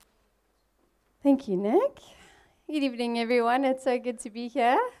Thank you, Nick. Good evening, everyone. It's so good to be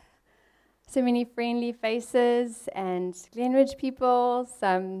here. So many friendly faces and Glenridge people,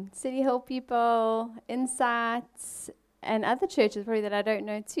 some City Hill people, Insights, and other churches probably that I don't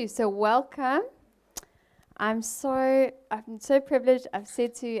know too. So welcome. I'm so privileged. I've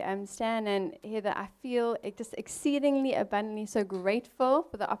said to Stan and Heather, I feel just exceedingly abundantly so grateful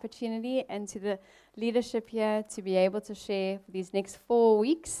for the opportunity and to the leadership here to be able to share for these next 4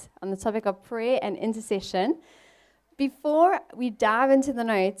 weeks on the topic of prayer and intercession. Before we dive into the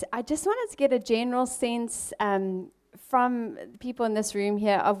notes, I just wanted to get a general sense from people in this room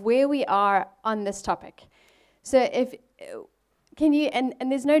here of where we are on this topic. So can you, and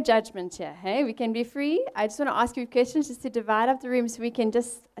there's no judgment here, hey? We can be free. I just want to ask you questions just to divide up the room so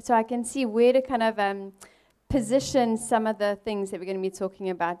I can see where to kind of position some of the things that we're going to be talking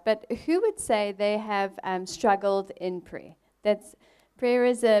about. But who would say they have struggled in prayer? Prayer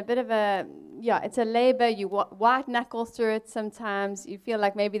is a bit of it's a labor. You white knuckle through it sometimes. You feel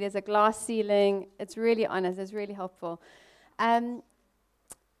like maybe there's a glass ceiling. It's really honest. It's really helpful.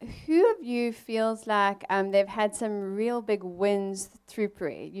 Who of you feels like they've had some real big wins through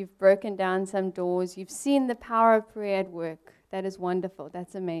prayer? You've broken down some doors. You've seen the power of prayer at work. That is wonderful.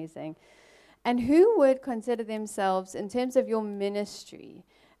 That's amazing. And who would consider themselves, in terms of your ministry,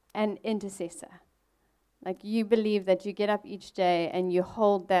 an intercessor? Like you believe that you get up each day and you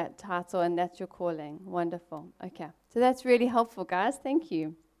hold that title and that's your calling. Wonderful. Okay. So that's really helpful, guys. Thank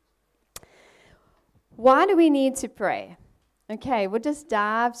you. Why do we need to pray? Okay, we'll just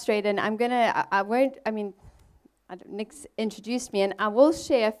dive straight in. Nick's introduced me, and I will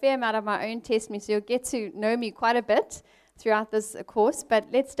share a fair amount of my own testimony, so you'll get to know me quite a bit throughout this course, but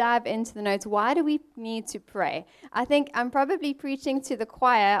let's dive into the notes. Why do we need to pray? I think I'm probably preaching to the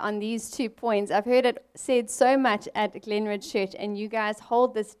choir on these 2 points. I've heard it said so much at Glenridge Church, and you guys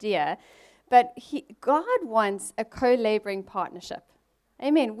hold this dear, but God wants a co-laboring partnership.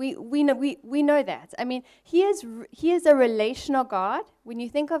 Amen. We know that. I mean, He is a relational God. When you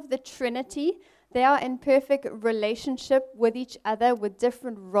think of the Trinity, they are in perfect relationship with each other with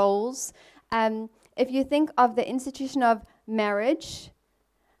different roles. If you think of the institution of marriage,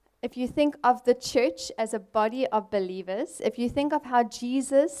 if you think of the church as a body of believers, if you think of how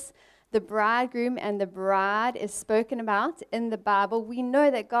Jesus, the bridegroom and the bride, is spoken about in the Bible, we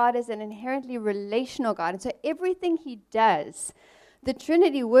know that God is an inherently relational God. And so everything He does, the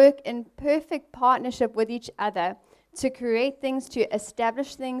Trinity work in perfect partnership with each other to create things, to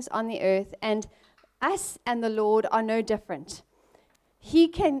establish things on the earth, and us and the Lord are no different. He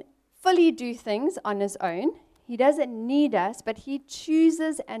can fully do things on His own. He doesn't need us, but He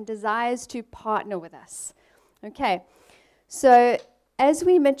chooses and desires to partner with us. Okay, so as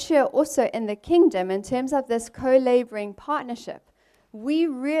we mature also in the kingdom in terms of this co-laboring partnership, we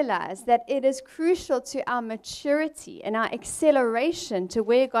realize that it is crucial to our maturity and our acceleration to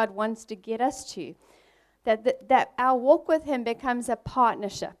where God wants to get us to, that our walk with Him becomes a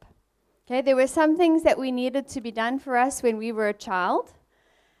partnership. Okay, there were some things that we needed to be done for us when we were a child,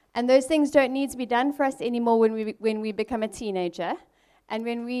 and those things don't need to be done for us anymore when we become a teenager. And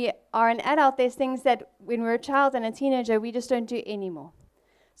when we are an adult, there's things that when we're a child and a teenager, we just don't do anymore.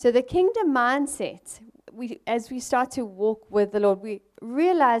 So the kingdom mindset, as we start to walk with the Lord, we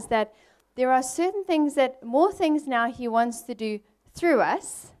realize that there are certain things more things now He wants to do through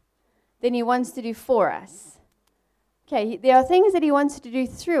us than He wants to do for us. Okay, there are things that He wants to do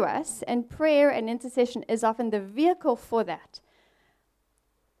through us, and prayer and intercession is often the vehicle for that.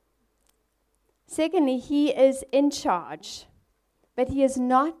 Secondly, He is in charge, but He is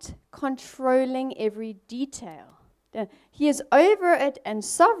not controlling every detail. He is over it and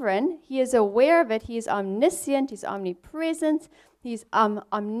sovereign. He is aware of it. He is omniscient. He's omnipresent. He's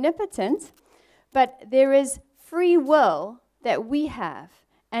omnipotent. But there is free will that we have.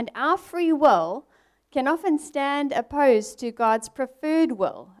 And our free will can often stand opposed to God's preferred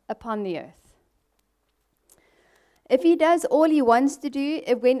will upon the earth. If He does all He wants to do,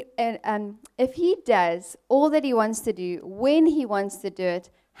 if He does all that He wants to do, when He wants to do it,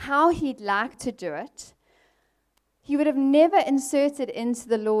 how He'd like to do it, He would have never inserted into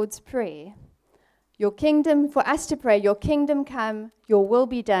the Lord's Prayer, your kingdom, for us to pray, your kingdom come, your will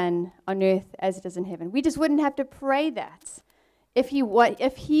be done on earth as it is in heaven. We just wouldn't have to pray that. If he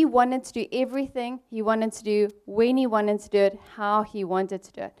wanted to do everything He wanted to do, when He wanted to do it, how He wanted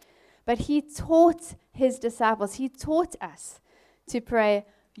to do it. But He taught His disciples, He taught us to pray,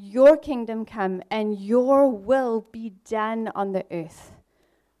 your kingdom come and your will be done on the earth.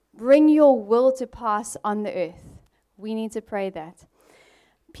 Bring your will to pass on the earth. We need to pray that.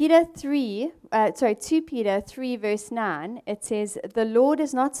 2 Peter 3, verse 9, it says, "The Lord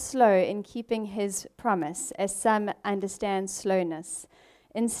is not slow in keeping his promise, as some understand slowness.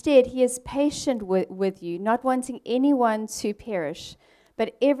 Instead, he is patient with you, not wanting anyone to perish,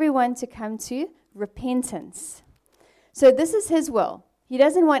 but everyone to come to repentance." So this is his will. He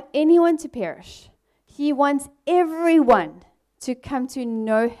doesn't want anyone to perish. He wants everyone to come to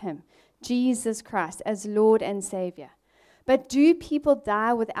know him, Jesus Christ, as Lord and Savior. But do people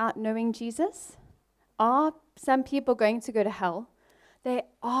die without knowing Jesus? Are some people going to go to hell? They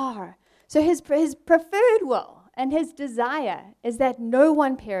are. So his preferred will and his desire is that no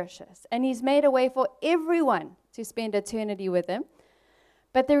one perishes. And he's made a way for everyone to spend eternity with him.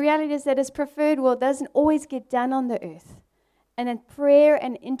 But the reality is that his preferred will doesn't always get done on the earth. And then prayer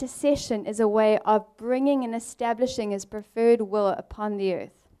and intercession is a way of bringing and establishing his preferred will upon the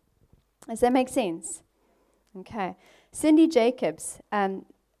earth. Does that make sense? Okay. Cindy Jacobs,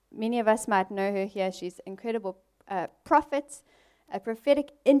 many of us might know her here. She's an incredible prophet, a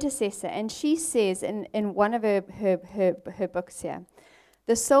prophetic intercessor. And she says in one of her books here,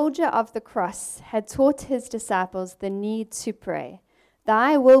 "The soldier of the cross had taught his disciples the need to pray.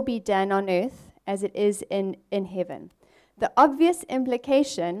 Thy will be done on earth as it is in heaven." The obvious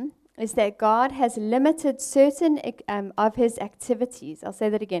implication is that God has limited certain of his activities. I'll say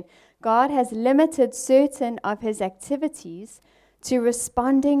that again. God has limited certain of his activities to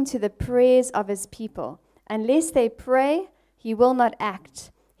responding to the prayers of his people. Unless they pray, he will not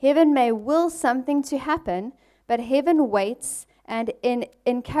act. Heaven may will something to happen, but heaven waits and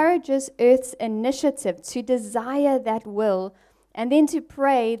encourages earth's initiative to desire that will and then to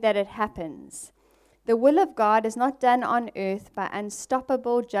pray that it happens. The will of God is not done on earth by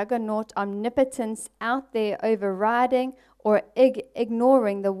unstoppable juggernaut omnipotence out there overriding or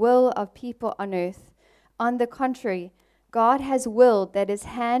ignoring the will of people on earth. On the contrary, God has willed that his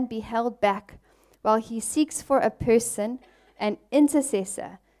hand be held back while he seeks for a person, an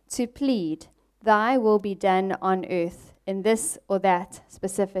intercessor, to plead, "Thy will be done on earth," in this or that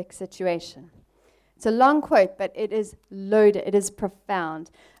specific situation. It's a long quote, but it is loaded. It is profound.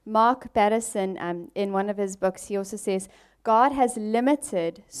 Mark Batterson, in one of his books, he also says, God has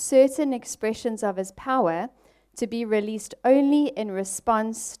limited certain expressions of his power to be released only in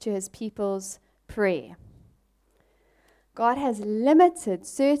response to his people's prayer. God has limited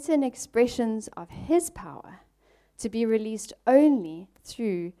certain expressions of his power to be released only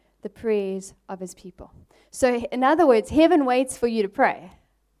through the prayers of his people. So, in other words, heaven waits for you to pray.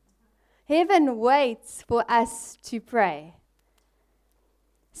 Heaven waits for us to pray.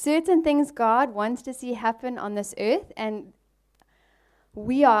 Certain things God wants to see happen on this earth, and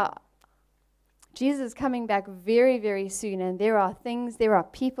Jesus is coming back very, very soon, and there are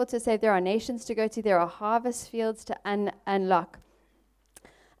people to save, there are nations to go to, there are harvest fields to unlock.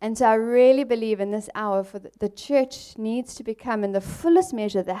 And so I really believe in this hour for the church needs to become in the fullest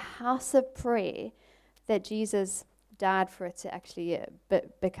measure the house of prayer that Jesus died for it to actually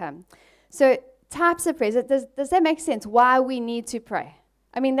become. So types of prayers, does that make sense? Why we need to pray?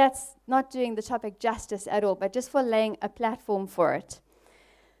 I mean, that's not doing the topic justice at all, but just for laying a platform for it.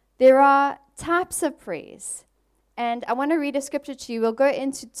 There are types of prayers, and I want to read a scripture to you. We'll go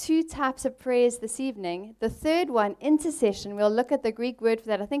into 2 types of prayers this evening. The third one, intercession, we'll look at the Greek word for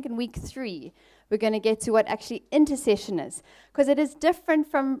that. I think in week 3, we're going to get to what actually intercession is, because it is different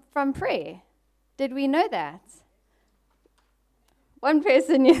from prayer. Did we know that? One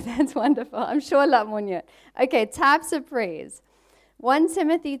person knew. That's wonderful. I'm sure a lot more knew it. Okay, types of prayers. 1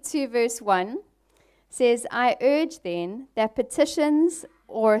 Timothy 2 verse 1 says, "I urge then that petitions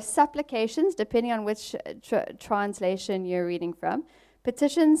or supplications," depending on which translation you're reading from,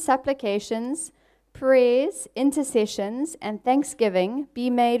 petitions, supplications, prayers, intercessions, and thanksgiving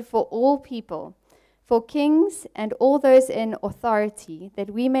be made for all people, for kings and all those in authority, that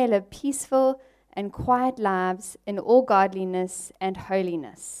we may live peaceful and quiet lives in all godliness and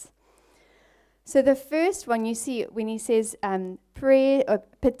holiness. So the first one you see when he says prayer, or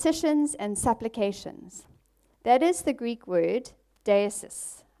petitions and supplications, that is the Greek word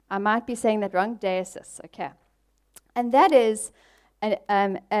deesis. I might be saying that wrong, deesis, okay. And that is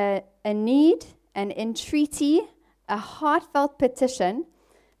a need, an entreaty, a heartfelt petition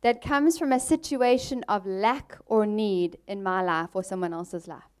that comes from a situation of lack or need in my life or someone else's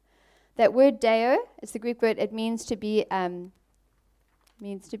life. That word deo is the Greek word. It means to be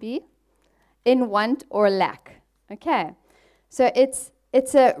in want or lack. Okay, so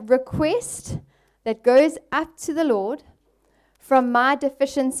it's a request that goes up to the Lord from my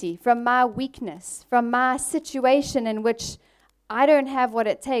deficiency, from my weakness, from my situation in which I don't have what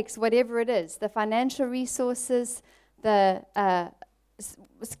it takes, whatever it is, the financial resources, the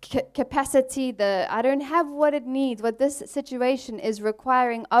capacity, I don't have what it needs, what this situation is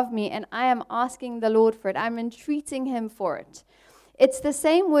requiring of me, and I am asking the Lord for it. I'm entreating Him for it. It's the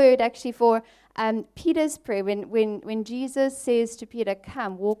same word actually for Peter's prayer. When Jesus says to Peter,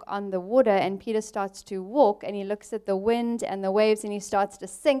 come, walk on the water, and Peter starts to walk, and he looks at the wind and the waves, and he starts to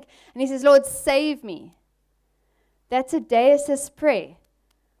sink, and he says, Lord, save me. That's a deus prayer.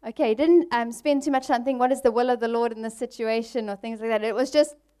 Okay, he didn't spend too much time thinking, what is the will of the Lord in this situation or things like that. It was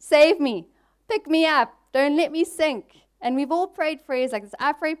just, save me, pick me up, don't let me sink. And we've all prayed prayers like this.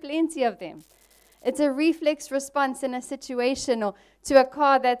 I pray plenty of them. It's a reflex response in a situation or to a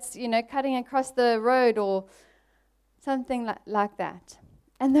car that's, cutting across the road or something like that.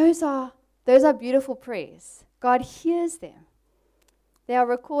 And those are beautiful prayers. God hears them. They are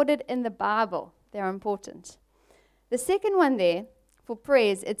recorded in the Bible. They are important. The second one there, for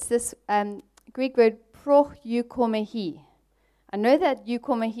prayers, it's this Greek word pro-eukomehi. I know that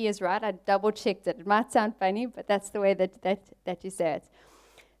eukomehi is right. I double-checked it. It might sound funny, but that's the way that you say it.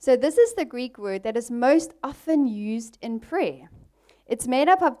 So this is the Greek word that is most often used in prayer. It's made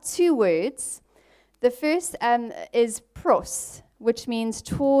up of two words. The first is pros, which means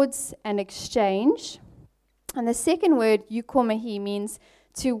towards an exchange. And the second word, eukomehi, means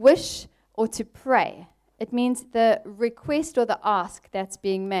to wish or to pray. It means the request or the ask that's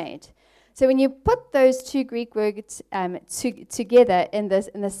being made. So when you put those two Greek words together in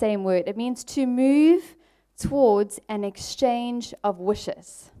the same word, it means to move towards an exchange of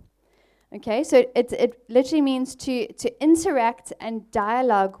wishes. Okay, so it literally means to interact and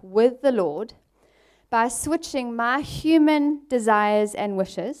dialogue with the Lord by switching my human desires and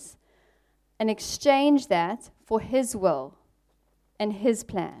wishes and exchange that for His will and His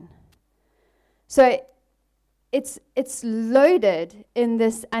plan. So it's loaded in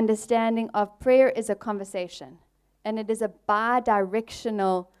this understanding of prayer is a conversation, and it is a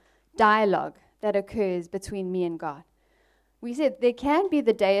bi-directional dialogue that occurs between me and God. We said there can be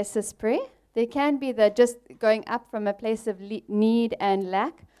the deus prayer, there can be the just going up from a place of need and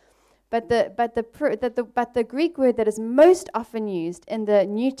lack, but the Greek word that is most often used in the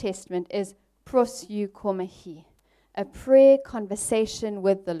New Testament is proseukomehi, a prayer conversation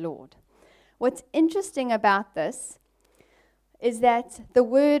with the Lord. What's interesting about this is that the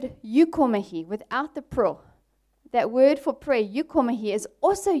word eukomehi, without the pro, that word for prayer, eukomehi, is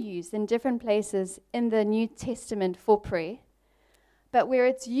also used in different places in the New Testament for prayer. But where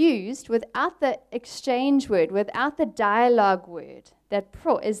it's used without the exchange word, without the dialogue word, that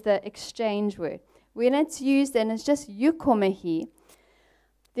pro is the exchange word. When it's used and it's just eukomehi,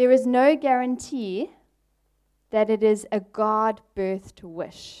 there is no guarantee that it is a God-birthed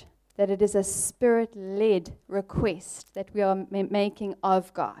wish, that it is a Spirit-led request that we are making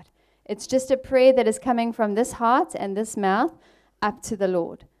of God. It's just a prayer that is coming from this heart and this mouth up to the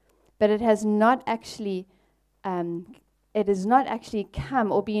Lord. But it has not actually come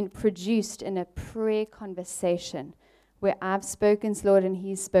or been produced in a prayer conversation where I've spoken to the Lord and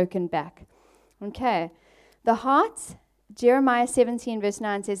He's spoken back. Okay. The heart, Jeremiah 17 verse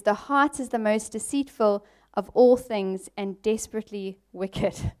 9 says, the heart is the most deceitful of all things and desperately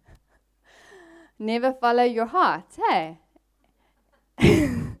wicked. Never follow your heart, hey?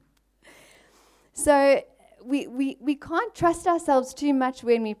 So we can't trust ourselves too much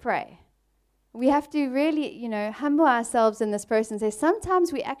when we pray. We have to really, humble ourselves in this process and say,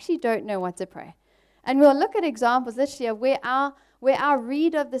 sometimes we actually don't know what to pray. And we'll look at examples literally of where our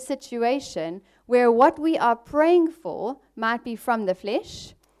read of the situation, where what we are praying for might be from the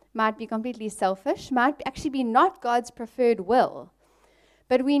flesh, might be completely selfish, might actually be not God's preferred will.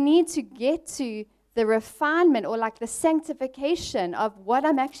 But we need to get to the refinement or like the sanctification of what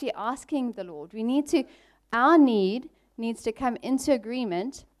I'm actually asking the Lord. Our need needs to come into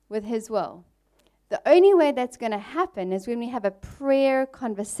agreement with His will. The only way that's going to happen is when we have a prayer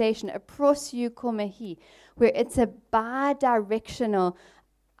conversation, a proseukomehi, where it's a bi-directional,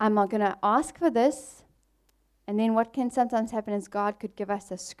 I'm going to ask for this, and then what can sometimes happen is God could give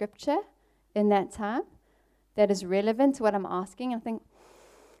us a scripture in that time that is relevant to what I'm asking.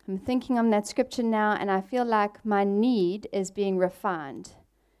 I'm thinking on that scripture now, and I feel like my need is being refined.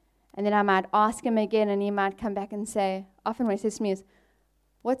 And then I might ask Him again, and He might come back and say, often what He says to me is,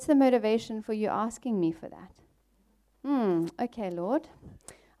 what's the motivation for you asking me for that? Okay, Lord.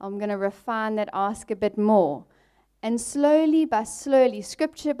 I'm going to refine that ask a bit more. And slowly by slowly,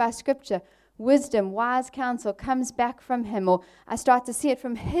 scripture by scripture, wisdom, wise counsel comes back from Him, or I start to see it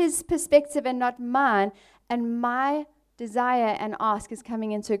from His perspective and not mine, and my desire and ask is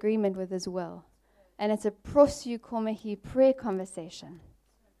coming into agreement with His will. And it's a proseukomehi prayer conversation.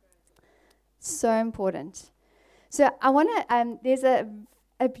 So important. So I want to, there's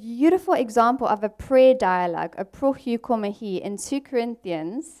a beautiful example of a prayer dialogue, a prohu komahi, in 2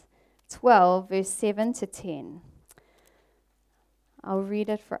 Corinthians 12, verse 7 to 10. I'll read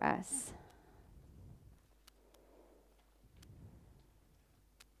it for us.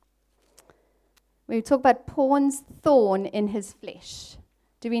 We talk about Paul's thorn in his flesh.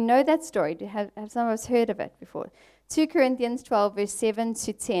 Do we know that story? Have some of us heard of it before? 2 Corinthians 12, verse 7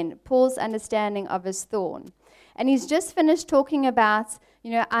 to 10, Paul's understanding of his thorn. And he's just finished talking about,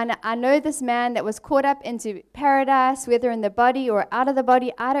 I know this man that was caught up into paradise, whether in the body or out of the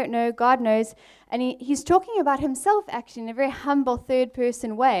body, I don't know, God knows. And he's talking about himself, actually, in a very humble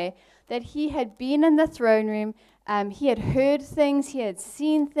third-person way, that he had been in the throne room, he had heard things, he had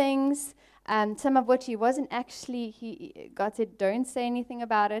seen things, some of which he wasn't actually, God said, don't say anything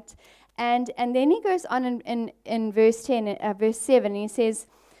about it. And then he goes on in verse 10, verse 7, and he says,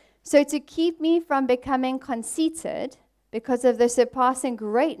 so to keep me from becoming conceited, because of the surpassing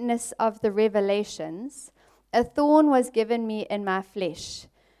greatness of the revelations, a thorn was given me in my flesh,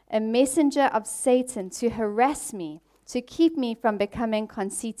 a messenger of Satan to harass me, to keep me from becoming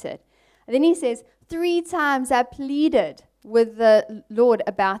conceited. And then he says, 3 times I pleaded with the Lord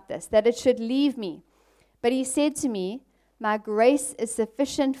about this, that it should leave me. But he said to me, my grace is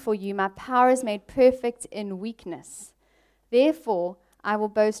sufficient for you. My power is made perfect in weakness. Therefore, I will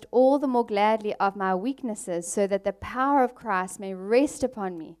boast all the more gladly of my weaknesses, so that the power of Christ may rest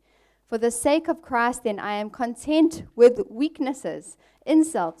upon me. For the sake of Christ, then, I am content with weaknesses,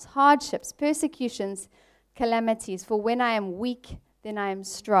 insults, hardships, persecutions, calamities. For when I am weak, then I am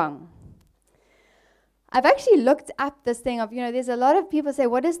strong. I've actually looked up this thing of, there's a lot of people say,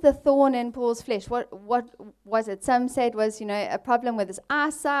 what is the thorn in Paul's flesh? What was it? Some say it was, a problem with his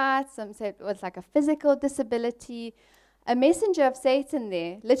eyesight. Some say it was like a physical disability. A messenger of Satan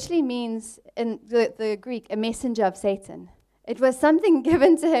there literally means, in the Greek, a messenger of Satan. It was something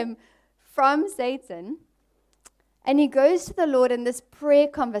given to him from Satan. And he goes to the Lord in this prayer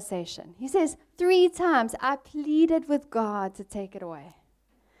conversation. He says, 3 times I pleaded with God to take it away.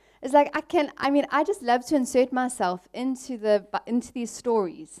 It's like I just love to insert myself into these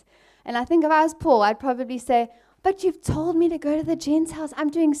stories. And I think if I was Paul, I'd probably say, but you've told me to go to the Gentiles. I'm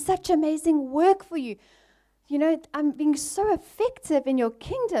doing such amazing work for you. I'm being so effective in your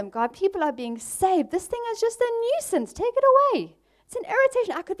kingdom, God. People are being saved. This thing is just a nuisance. Take it away. It's an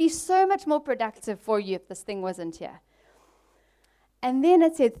irritation. I could be so much more productive for you if this thing wasn't here. And then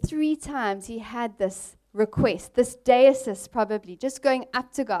it said 3 times he had this request, this deesis probably, just going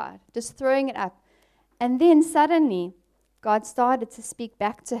up to God, just throwing it up. And then suddenly, God started to speak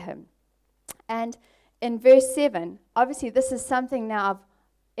back to him. And in verse 7, obviously this is something now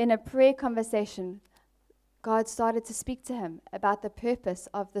in a prayer conversation, God started to speak to him about the purpose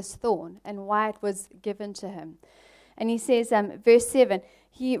of this thorn and why it was given to him. And he says, verse 7,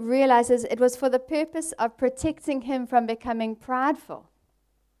 he realizes it was for the purpose of protecting him from becoming prideful.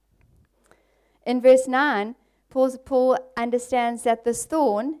 In verse 9, Paul understands that this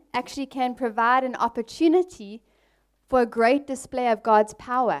thorn actually can provide an opportunity for a great display of God's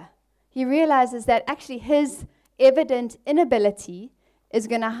power. He realizes that actually his evident inability is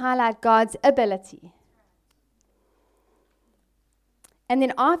going to highlight God's ability. And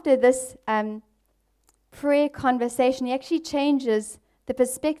then after this prayer conversation, he actually changes the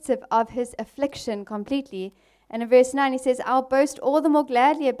perspective of his affliction completely. And in verse 9, he says, I'll boast all the more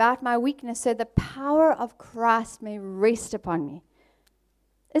gladly about my weakness, so the power of Christ may rest upon me.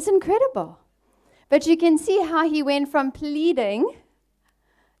 It's incredible. But you can see how he went from pleading,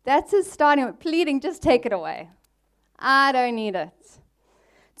 that's his starting with, pleading, just take it away. I don't need it.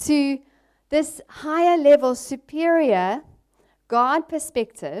 To this higher level, superior God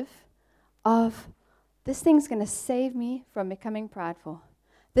perspective of this thing's going to save me from becoming prideful.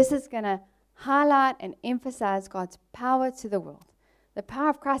 This is going to highlight and emphasize God's power to the world. The power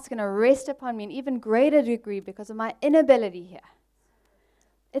of Christ is going to rest upon me in even greater degree because of my inability here.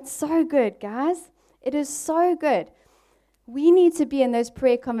 It's so good, guys. It is so good. We need to be in those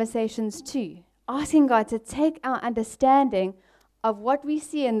prayer conversations too, asking God to take our understanding of what we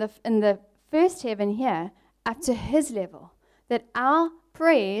see in the first heaven here up to his level, that our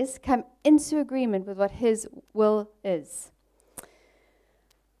prayers come into agreement with what his will is.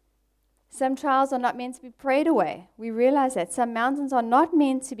 Some trials are not meant to be prayed away. We realize that. Some mountains are not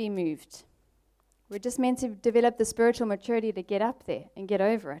meant to be moved. We're just meant to develop the spiritual maturity to get up there and get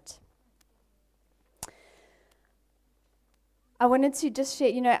over it. I wanted to just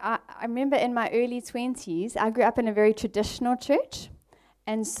share, I remember in my early 20s, I grew up in a very traditional church.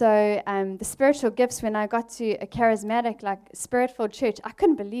 And so the spiritual gifts, when I got to a charismatic, like spirit-filled church, I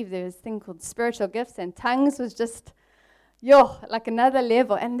couldn't believe there was a thing called spiritual gifts, and tongues was just, like another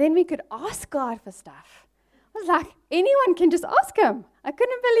level. And then we could ask God for stuff. I was like, anyone can just ask him. I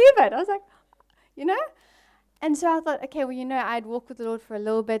couldn't believe it. I was like, And so I thought, okay, well, I'd walked with the Lord for a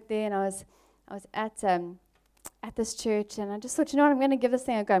little bit there, and I was at this church, and I just thought, I'm going to give this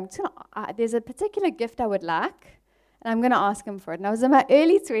thing a go. There's a particular gift I would like, and I'm going to ask him for it. And I was in my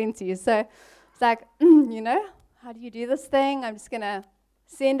early 20s, so it's like, how do you do this thing? I'm just going to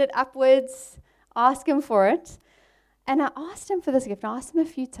send it upwards, ask him for it. And I asked him for this gift. I asked him a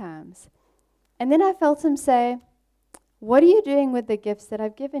few times. And then I felt him say, what are you doing with the gifts that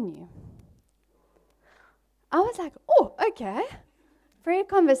I've given you? I was like, oh, okay. Prayer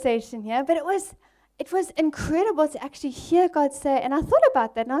conversation here. But it was incredible to actually hear God say, and I thought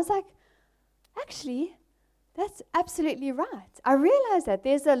about that, and I was like, actually, that's absolutely right. I realize that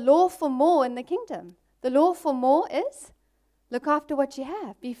there's a law for more in the kingdom. The law for more is look after what you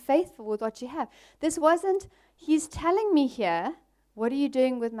have. Be faithful with what you have. This wasn't, he's telling me here, what are you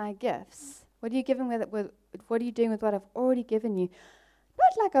doing with my gifts? What are you doing with what I've already given you?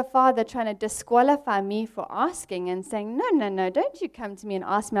 Not like a father trying to disqualify me for asking and saying, no, don't you come to me and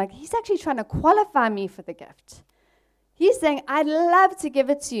ask me. Like, he's actually trying to qualify me for the gift. He's saying, I'd love to give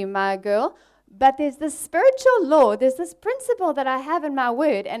it to you, my girl, but there's this spiritual law, there's this principle that I have in my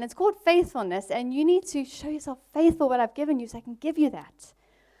word, and it's called faithfulness, and you need to show yourself faithful what I've given you so I can give you that.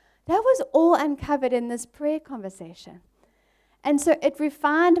 That was all uncovered in this prayer conversation. And so it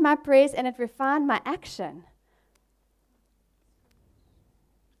refined my prayers and it refined my action.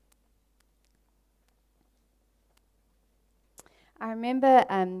 I remember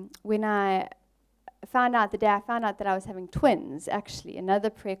when I found out that I was having twins, actually,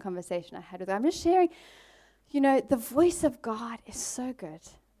 another prayer conversation I had with her. I'm just sharing, the voice of God is so good.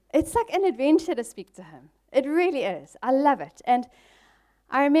 It's like an adventure to speak to him. It really is. I love it. And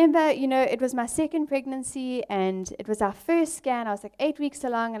I remember, it was my second pregnancy, and it was our first scan. I was like 8 weeks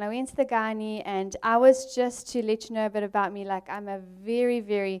along, and I went to the gynae, and I was, just to let you know a bit about me, like I'm a very,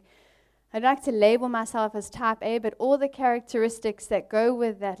 very, I'd like to label myself as type A, but all the characteristics that go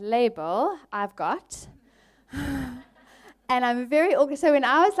with that label, I've got. And I'm very organized. So when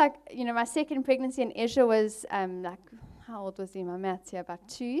I was like, my second pregnancy, and Ezra was how old was he? My maths here, about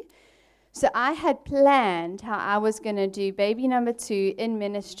 2. So I had planned how I was going to do baby number 2 in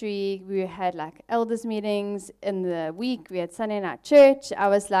ministry. We had like elders meetings in the week. We had Sunday night church. I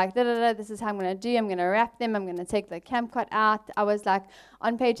was like, this is how I'm going to do. I'm going to wrap them. I'm going to take the camp cot out. I was like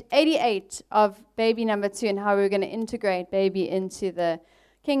on page 88 of baby number 2 and how we were going to integrate baby into the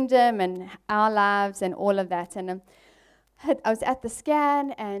kingdom and our lives and all of that. And I was at the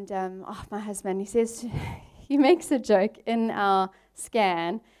scan, and my husband, he makes a joke in our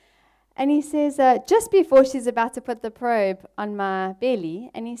scan. And he says, just before she's about to put the probe on my belly,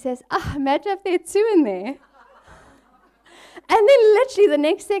 and he says, imagine if there are 2 in there. And then literally the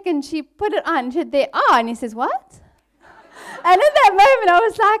next second she put it on, she said, there are. And he says, what? And in that moment I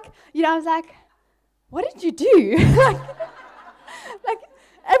was like, what did you do? like,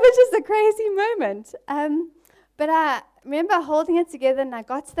 it was just a crazy moment. But I remember holding it together, and I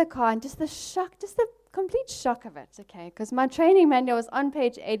got to the car, and just the complete shock of it, okay, because my training manual was on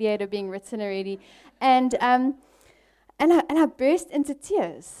page 88 of being written already, and I burst into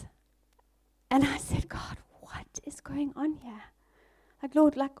tears, and I said, God, what is going on here? Like,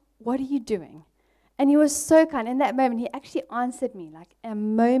 Lord, like, what are you doing? And he was so kind. In that moment, he actually answered me, like a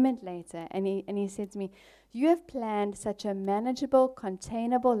moment later, and he said to me, you have planned such a manageable,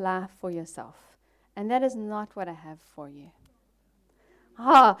 containable life for yourself, and that is not what I have for you.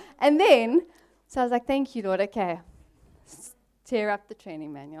 And then, so I was like, thank you, Lord. Okay, tear up the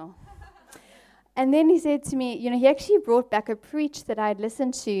training manual. And then he said to me, he actually brought back a preach that I had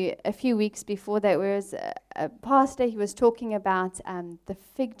listened to a few weeks before that, whereas a pastor, he was talking about the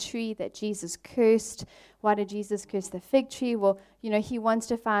fig tree that Jesus cursed. Why did Jesus curse the fig tree? Well, he wants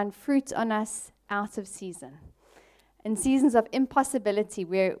to find fruit on us out of season. In seasons of impossibility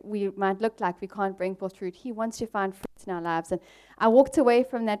where we might look like we can't bring forth fruit, he wants to find fruit in our lives. And I walked away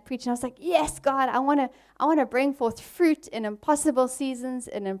from that preach, and I was like, yes, God, I want to bring forth fruit in impossible seasons,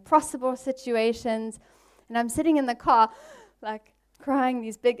 in impossible situations. And I'm sitting in the car, like crying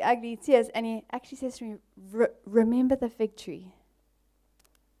these big, ugly tears. And he actually says to me, remember the fig tree.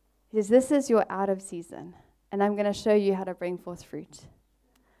 He says, this is your out of season, and I'm going to show you how to bring forth fruit.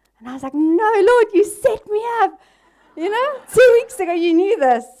 And I was like, no, Lord, you set me up. 2 weeks ago you knew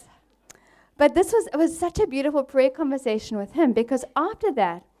this. But it was such a beautiful prayer conversation with him, because after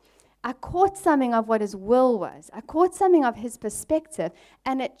that, I caught something of what his will was. I caught something of his perspective,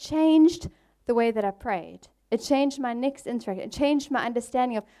 and it changed the way that I prayed. It changed my next interaction. It changed my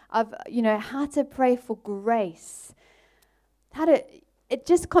understanding of how to pray for grace. It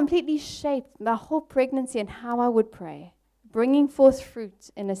just completely shaped my whole pregnancy and how I would pray, bringing forth fruit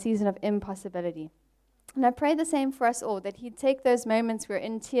in a season of impossibility. And I pray the same for us all, that he'd take those moments we're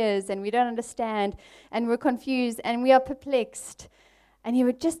in tears and we don't understand and we're confused and we are perplexed, and he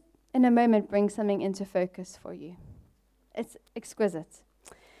would just in a moment bring something into focus for you. It's exquisite.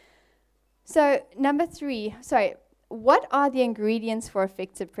 So what are the ingredients for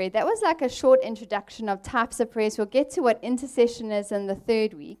effective prayer? That was like a short introduction of types of prayers. We'll get to what intercession is in the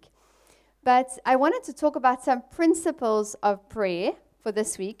third week. But I wanted to talk about some principles of prayer for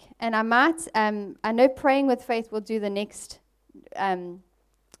this week. And I know Praying with Faith will do the next, in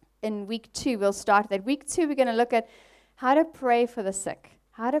week 2, we'll start that. Week 2, we're going to look at how to pray for the sick,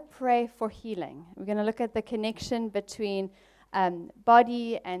 how to pray for healing. We're going to look at the connection between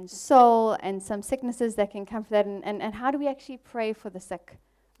body and soul and some sicknesses that can come from that, and how do we actually pray for the sick.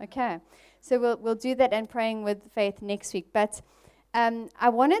 Okay, so we'll do that and Praying with Faith next week. But I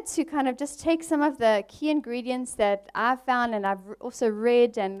wanted to kind of just take some of the key ingredients that I've found, and I've also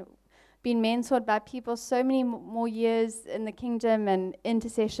read and been mentored by people so many more years in the kingdom and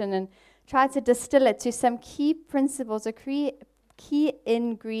intercession, and try to distill it to some key principles or key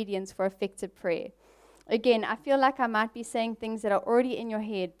ingredients for effective prayer. Again, I feel like I might be saying things that are already in your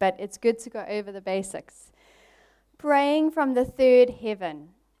head, but it's good to go over the basics. Praying from the third heaven.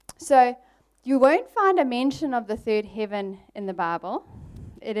 So you won't find a mention of the third heaven in the Bible.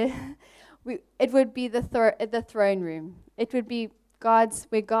 It would be the throne room. It would be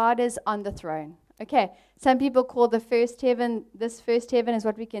where God is on the throne. Okay, some people call this first heaven is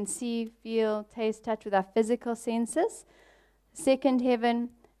what we can see, feel, taste, touch with our physical senses. Second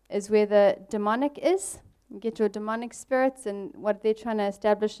heaven is where the demonic is. You get your demonic spirits and what they're trying to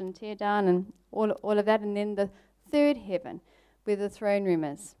establish and tear down and all of that. And then the third heaven, where the throne room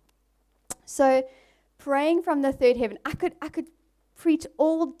is. So praying from the third heaven, I could preach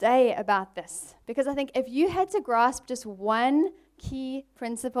all day about this, because I think if you had to grasp just one key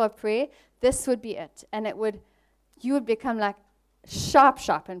principle of prayer, this would be it. And you would become like sharp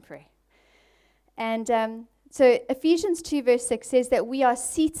in prayer. And so Ephesians 2 verse 6 says that we are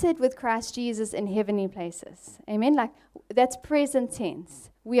seated with Christ Jesus in heavenly places. Amen? Like, that's present tense.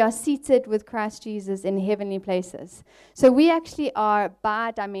 We are seated with Christ Jesus in heavenly places. So we actually are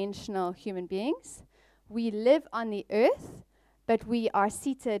bi-dimensional human beings. We live on the earth, but we are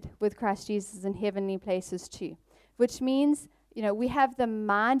seated with Christ Jesus in heavenly places too. Which means, we have the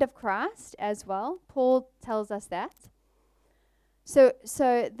mind of Christ as well. Paul tells us that. So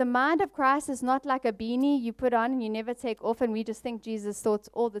the mind of Christ is not like a beanie you put on and you never take off, and we just think Jesus' thoughts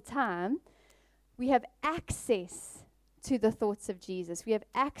all the time. We have access to the thoughts of Jesus. We have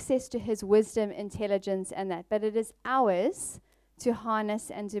access to his wisdom, intelligence, and that. But it is ours to harness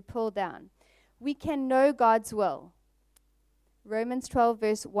and to pull down. We can know God's will. Romans 12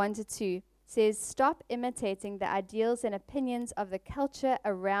 verse 1-2 says, "Stop imitating the ideals and opinions of the culture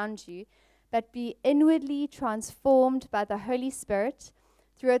around you, but be inwardly transformed by the Holy Spirit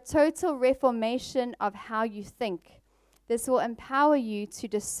through a total reformation of how you think. This will empower you to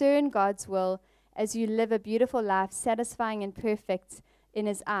discern God's will as you live a beautiful life, satisfying and perfect in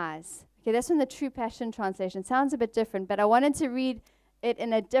his eyes." Okay, that's from the True Passion Translation. Sounds a bit different, but I wanted to read it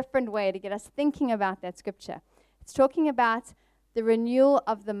in a different way to get us thinking about that scripture. It's talking about the renewal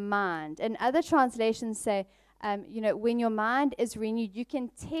of the mind. And other translations say, when your mind is renewed, you can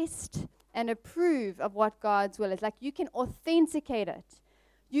test and approve of what God's will is. Like, you can authenticate it.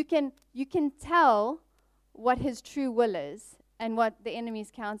 You can tell what his true will is and what the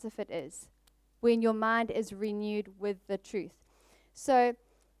enemy's counterfeit is when your mind is renewed with the truth. So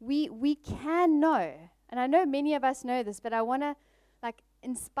we can know, and I know many of us know this, but I want to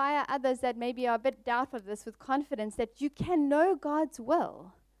inspire others that maybe are a bit doubtful of this with confidence, that you can know God's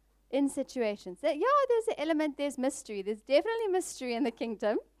will in situations. That, there's an element, there's mystery. There's definitely mystery in the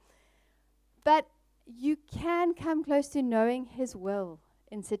kingdom. But you can come close to knowing his will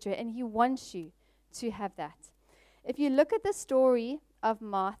in situations, and he wants you to have that. If you look at the story of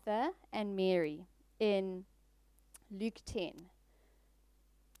Martha and Mary in Luke 10,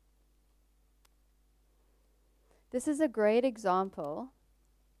 this is a great example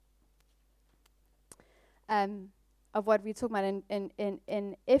of what we talk about in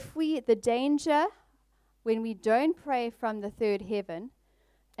the danger when we don't pray from the third heaven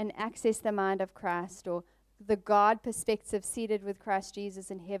and access the mind of Christ, or the God perspective seated with Christ Jesus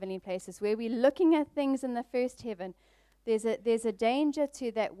in heavenly places, where we're looking at things in the first heaven, There's a danger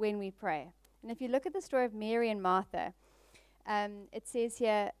to that when we pray. And if you look at the story of Mary and Martha, it says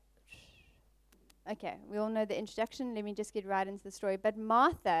here, okay, we all know the introduction. Let me just get right into the story. But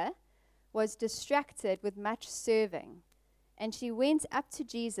Martha was distracted with much serving. And she went up to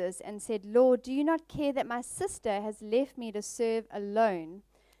Jesus and said, Lord, do you not care that my sister has left me to serve alone?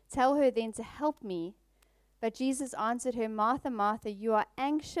 Tell her then to help me. But Jesus answered her, Martha, Martha, you are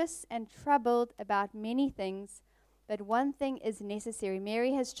anxious and troubled about many things, but one thing is necessary.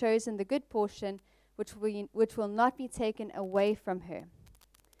 Mary has chosen the good portion, which will not be taken away from her.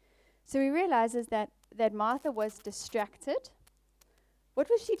 So we realize is that Martha was distracted. What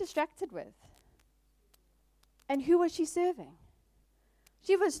was she distracted with? And who was she serving?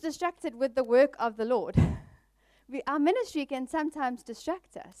 She was distracted with the work of the Lord. Our ministry can sometimes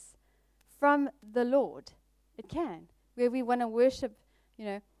distract us from the Lord. It can, where we want to worship,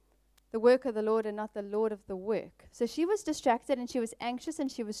 the work of the Lord and not the Lord of the work. So she was distracted and she was anxious and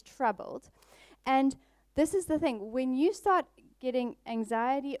she was troubled. And this is the thing. When you start getting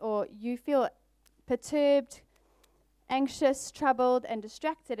anxiety or you feel perturbed, anxious, troubled, and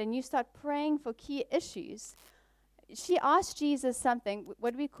distracted, and you start praying for key issues, she asked Jesus something.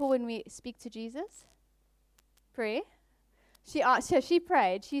 What do we call when we speak to Jesus? Prayer. She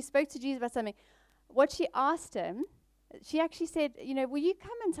prayed. She spoke to Jesus about something. What she asked him, she actually said, will you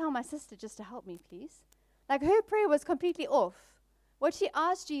come and tell my sister just to help me, please? Like her prayer was completely off. What she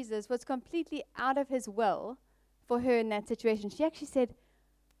asked Jesus was completely out of his will for her in that situation. She actually said,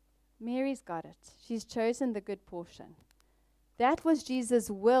 Mary's got it. She's chosen the good portion. That was Jesus'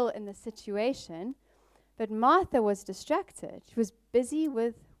 will in the situation. But Martha was distracted. She was busy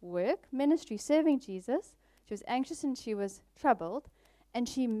with work, ministry, serving Jesus. She was anxious and she was troubled. And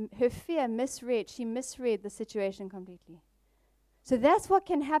her fear misread. She misread the situation completely. So that's what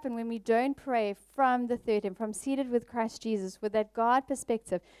can happen when we don't pray from the third and from seated with Christ Jesus, with that God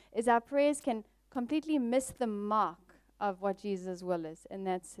perspective, is our prayers can completely miss the mark of what Jesus' will is in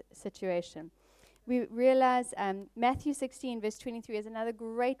that situation. We realize Matthew 16, verse 23 is another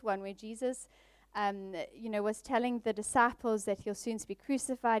great one where Jesus was telling the disciples that he'll soon be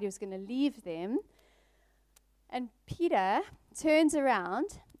crucified. He was going to leave them. And Peter turns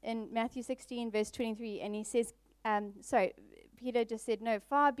around in Matthew 16, verse 23, and he says, Peter just said, no,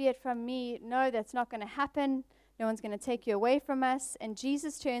 far be it from me. No, that's not going to happen. No one's going to take you away from us. And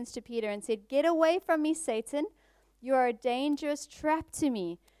Jesus turns to Peter and said, get away from me, Satan. You are a dangerous trap to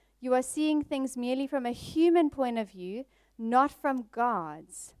me. You are seeing things merely from a human point of view, not from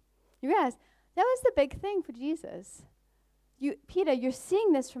God's. You realize that was the big thing for Jesus. Peter, you're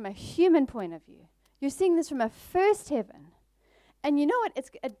seeing this from a human point of view. You're seeing this from a first heaven. And you know what?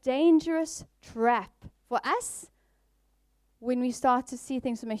 It's a dangerous trap for us when we start to see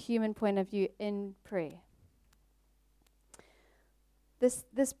things from a human point of view in prayer.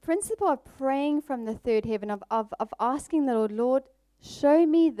 This principle of praying from the third heaven, of asking the Lord, show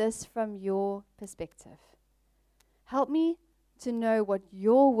me this from your perspective. Help me to know what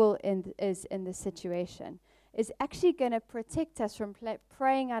your will is in this situation, is actually going to protect us from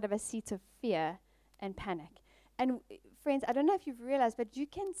praying out of a seat of fear and panic. And friends, I don't know if you've realized, but you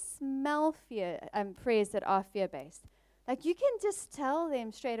can smell fear, prayers that are fear-based. Like you can just tell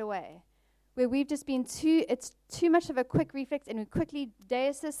them straight away, where we've just been it's too much of a quick reflex, and we quickly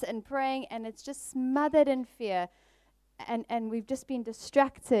deasis and praying, and it's just smothered in fear, and we've just been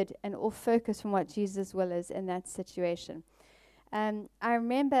distracted and all focused from what Jesus' will is in that situation. I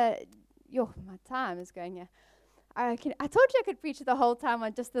remember, my time is going here. I told you I could preach the whole time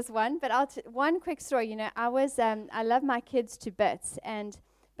on just this one, but one quick story. I love my kids to bits,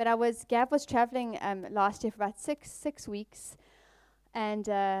 but Gav was traveling last year for about six weeks, and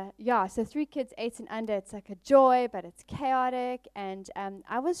so 3 kids, 8 and under. It's like a joy, but it's chaotic, and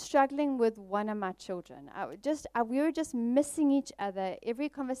I was struggling with one of my children. We were just missing each other. Every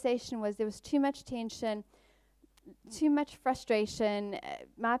conversation there was too much tension, too much frustration.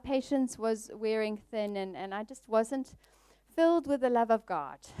 My patience was wearing thin, and I just wasn't filled with the love of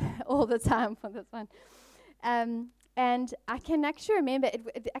God all the time for this one. And I can actually remember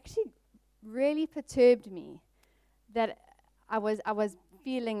it actually really perturbed me that I was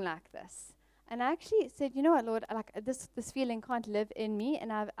feeling like this. And I actually said, you know what, Lord, this feeling can't live in me,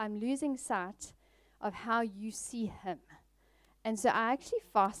 and I'm losing sight of how you see him. And so I actually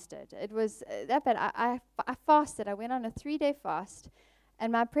fasted. It was that bad. I fasted. I went on a 3-day fast.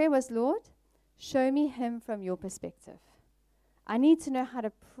 And my prayer was, Lord, show me him from your perspective. I need to know how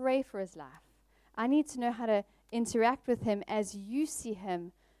to pray for his life. I need to know how to interact with him as you see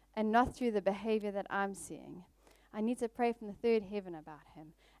him and not through the behavior that I'm seeing. I need to pray from the third heaven about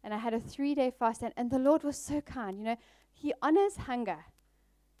him. And I had a 3-day fast. And the Lord was so kind. He honors hunger.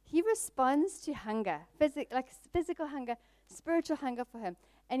 He responds to hunger, physical hunger, spiritual hunger for him.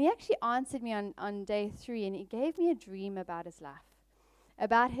 And he actually answered me on day 3, and he gave me a dream about his life,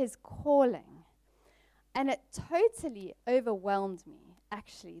 about his calling. And it totally overwhelmed me,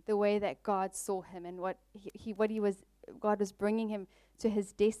 actually, the way that God saw him and what God was bringing him to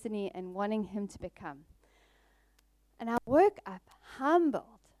his destiny and wanting him to become. And I woke up humbled.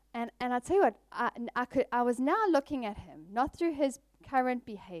 And I tell you what, I was now looking at him, not through his current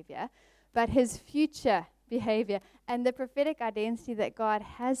behavior, but his future behavior and the prophetic identity that God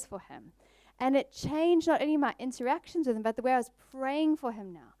has for him. And it changed not only my interactions with him, but the way I was praying for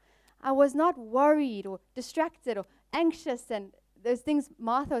him now. I was not worried or distracted or anxious and those things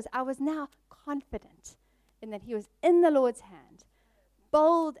Martha was. I was now confident in that he was in the Lord's hand,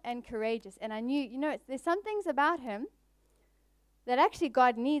 bold and courageous. And I knew, there's some things about him that actually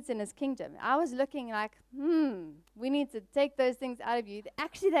God needs in his kingdom. I was looking like, we need to take those things out of you.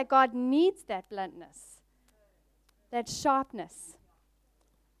 Actually, that God needs that bluntness, that sharpness.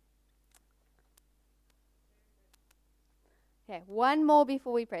 Okay, one more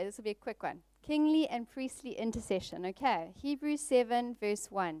before we pray. This will be a quick one. Kingly and priestly intercession. Okay, Hebrews 7,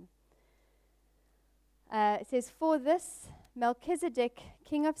 verse 1. It says, "For this Melchizedek,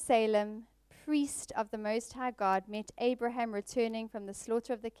 king of Salem, priest of the Most High God, met Abraham returning from the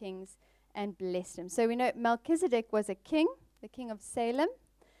slaughter of the kings and blessed him." So we know Melchizedek was a king, the king of Salem,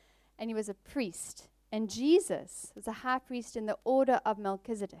 and he was a priest. And Jesus was a high priest in the order of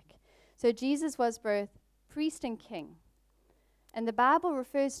Melchizedek. So Jesus was both priest and king. And the Bible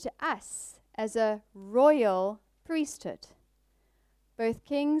refers to us as a royal priesthood, both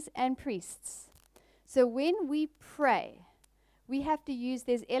kings and priests. So when we pray, we have to use,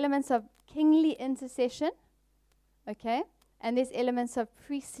 there's elements of kingly intercession, okay? And there's elements of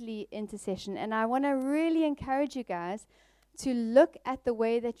priestly intercession. And I want to really encourage you guys to look at the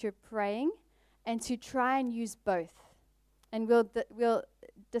way that you're praying and to try and use both. And we'll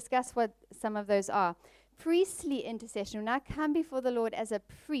discuss what some of those are. Priestly intercession. When I come before the Lord as a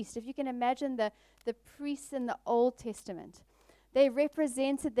priest, if you can imagine the priests in the Old Testament, they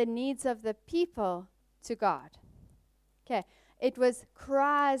represented the needs of the people to God. Okay. It was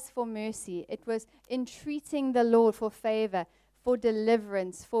cries for mercy. It was entreating the Lord for favor, for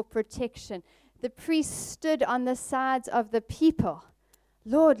deliverance, for protection. The priest stood on the sides of the people.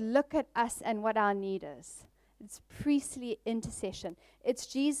 Lord, look at us and what our need is. It's priestly intercession. It's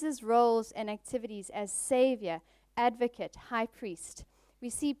Jesus' roles and activities as Savior, Advocate, High Priest. We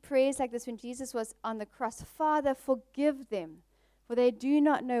see prayers like this when Jesus was on the cross. Father, forgive them, for they do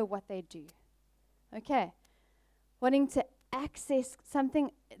not know what they do. Okay. Wanting to access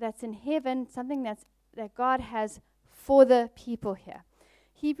something that's in heaven, something that God has for the people here.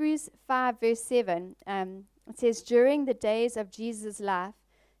 Hebrews 5 verse 7, it says, "During the days of Jesus' life,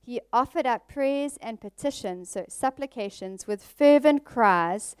 he offered up prayers and petitions," so supplications, "with fervent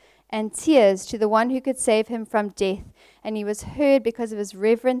cries and tears to the one who could save him from death, and he was heard because of his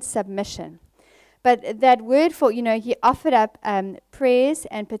reverent submission." But that word for, he offered up prayers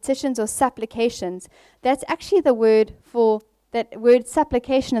and petitions or supplications, that's actually the word for, that word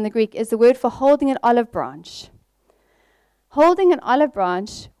supplication in the Greek is the word for holding an olive branch. Holding an olive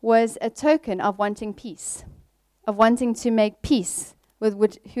branch was a token of wanting peace, of wanting to make peace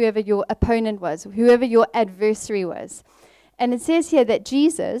with whoever your opponent was, whoever your adversary was. And it says here that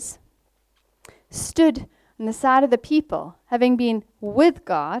Jesus stood on the side of the people, having been with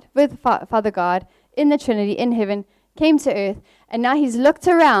God, with Father God, in the Trinity, in heaven, came to earth, and now he's looked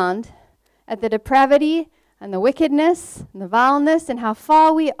around at the depravity and the wickedness and the vileness and how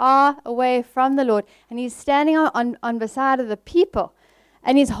far we are away from the Lord, and he's standing on beside of the people,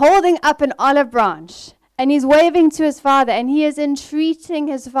 and he's holding up an olive branch, and he's waving to his Father, and he is entreating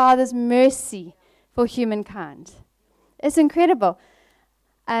his Father's mercy for humankind. It's incredible.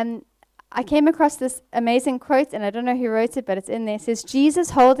 I came across this amazing quote, and I don't know who wrote it, but it's in there. It says, "Jesus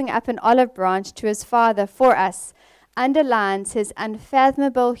holding up an olive branch to his Father for us underlines his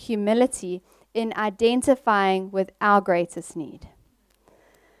unfathomable humility in identifying with our greatest need."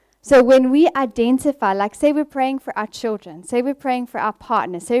 So when we identify, like say we're praying for our children, say we're praying for our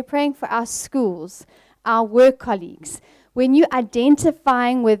partners, say we're praying for our schools, our work colleagues, when you're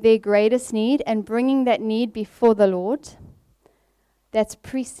identifying with their greatest need and bringing that need before the Lord, that's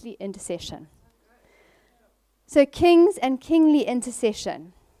priestly intercession. So kings and kingly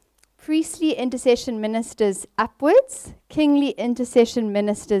intercession. Priestly intercession ministers upwards. Kingly intercession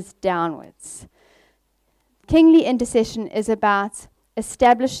ministers downwards. Kingly intercession is about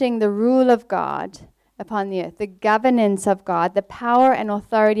establishing the rule of God upon the earth, the governance of God, the power and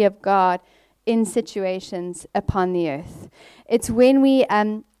authority of God in situations upon the earth. It's when we,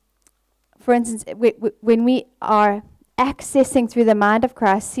 for instance, when we are accessing through the mind of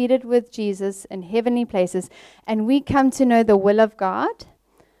Christ, seated with Jesus in heavenly places, and we come to know the will of God,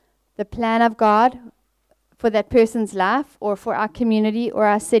 the plan of God for that person's life or for our community or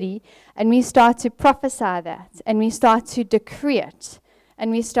our city, and we start to prophesy that, and we start to decree it, and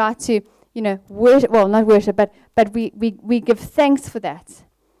we start to, worship, well, not worship, but we give thanks for that.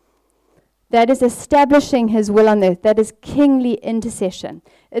 That is establishing his will on earth. That is kingly intercession.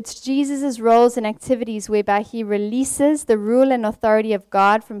 It's Jesus' roles and activities whereby he releases the rule and authority of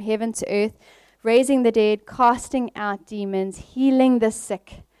God from heaven to earth, raising the dead, casting out demons, healing the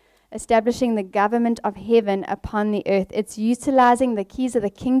sick, establishing the government of heaven upon the earth. It's utilizing the keys of the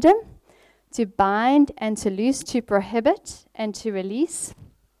kingdom to bind and to loose, to prohibit and to release.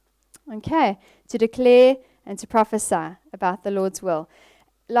 Okay, to declare and to prophesy about the Lord's will.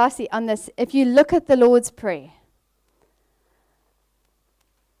 Lastly, on this, if you look at the Lord's Prayer,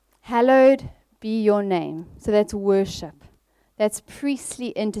 hallowed be your name. So that's worship. That's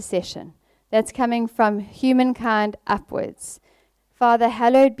priestly intercession. That's coming from humankind upwards. Father,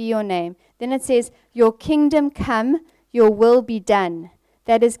 hallowed be your name. Then it says, your kingdom come, your will be done.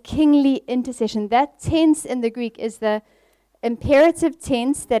 That is kingly intercession. That tense in the Greek is the imperative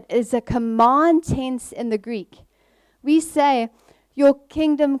tense that is a command tense in the Greek. We say, your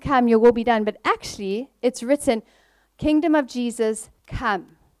kingdom come, your will be done. But actually, it's written, kingdom of Jesus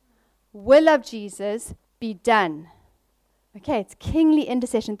come. Will of Jesus be done. Okay, it's kingly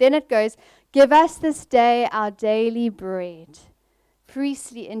intercession. Then it goes, give us this day our daily bread.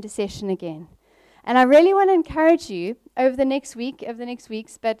 Priestly intercession again. And I really want to encourage you over the next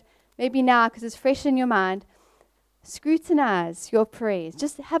weeks, but maybe now because it's fresh in your mind, scrutinize your prayers.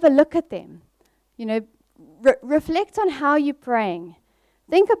 Just have a look at them. Reflect on how you're praying.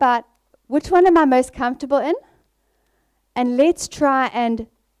 Think about which one am I most comfortable in, and let's try and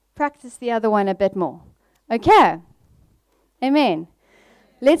practice the other one a bit more. Okay? Amen.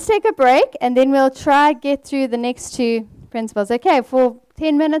 Let's take a break, and then we'll try get through the next two principles. Okay, for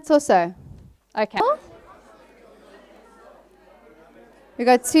 10 minutes or so. Okay. We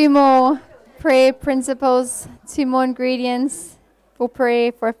got two more prayer principles, two more ingredients for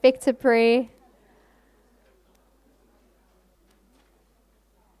prayer, for effective prayer.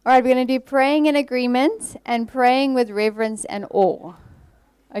 All right, we're going to do praying in agreement and praying with reverence and awe.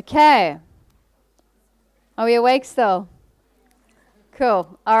 Okay. Are we awake still?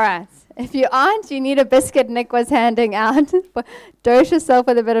 Cool. All right. If you aren't, you need a biscuit Nick was handing out. Dose yourself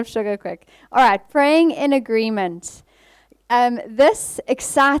with a bit of sugar quick. All right, praying in agreement. This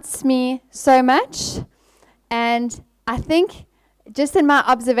excites me so much. And I think, just in my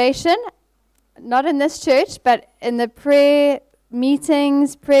observation, not in this church, but in the prayer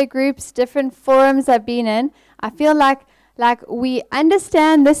meetings, prayer groups, different forums I've been in, I feel like we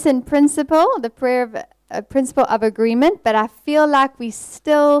understand this in principle, the prayer of principle of agreement, but I feel like we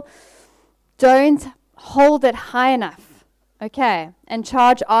still don't hold it high enough, okay, and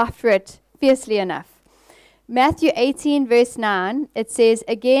charge after it fiercely enough. Matthew 18 verse 9, it says,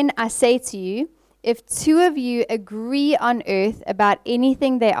 again I say to you, if two of you agree on earth about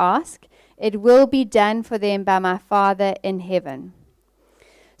anything they ask, it will be done for them by my Father in heaven.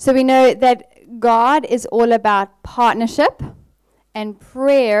 So we know that God is all about partnership, and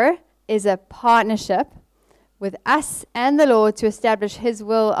prayer is a partnership with us and the Lord to establish his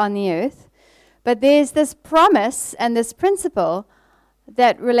will on the earth. But there's this promise and this principle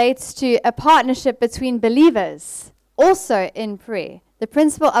that relates to a partnership between believers, also in prayer, the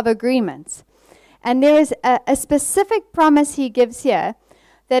principle of agreement. And there is a specific promise he gives here,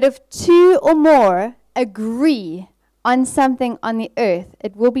 that if two or more agree on something on the earth,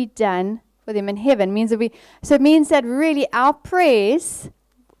 it will be done for them in heaven. So it means that really our prayers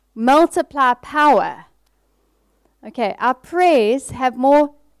multiply power. Okay, our prayers have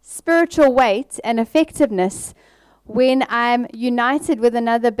more spiritual weight and effectiveness when I'm united with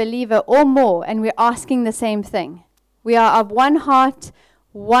another believer or more, and we're asking the same thing. We are of one heart,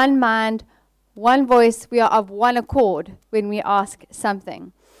 one mind, one voice. We are of one accord when we ask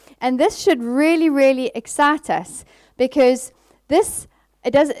something. And this should really, really excite us, because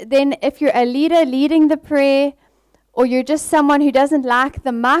then if you're a leader leading the prayer, or you're just someone who doesn't like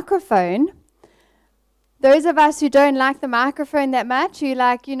the microphone, those of us who don't like the microphone that much, you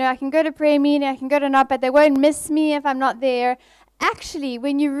like, I can go to prayer meeting, I can go to not, but they won't miss me if I'm not there. Actually,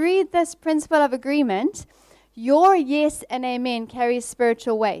 when you read this principle of agreement, your yes and amen carries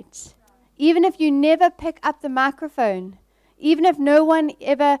spiritual weight. Even if you never pick up the microphone, even if no one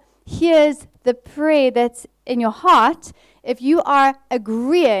ever hears the prayer that's in your heart, if you are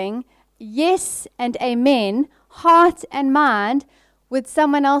agreeing, yes and amen, heart and mind, with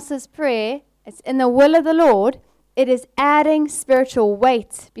someone else's prayer, it's in the will of the Lord, it is adding spiritual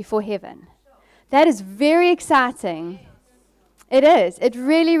weight before heaven. That is very exciting. It is. It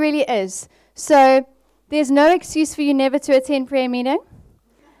really, really is. So there's no excuse for you never to attend prayer meeting.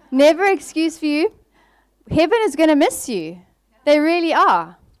 Never excuse for you. Heaven is going to miss you. They really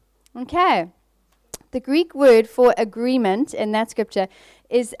are. Okay. The Greek word for agreement in that scripture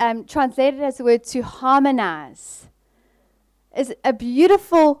is translated as the word to harmonize. It's a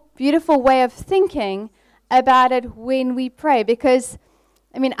beautiful, beautiful way of thinking about it when we pray. Because,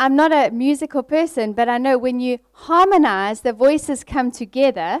 I mean, I'm not a musical person, but I know when you harmonize, the voices come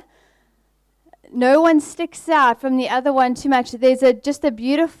together. No one sticks out from the other one too much. There's just a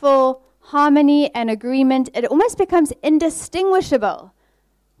beautiful harmony and agreement. It almost becomes indistinguishable,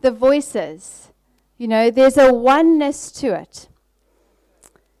 the voices. You know, there's a oneness to it.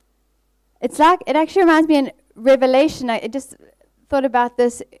 It's like, it actually reminds me in Revelation, I just thought about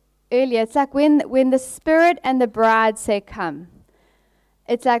this earlier. It's like when the Spirit and the bride say come.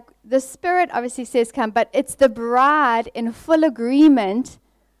 It's like the Spirit obviously says come, but it's the bride in full agreement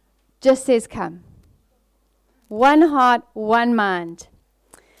just says come. One heart, one mind.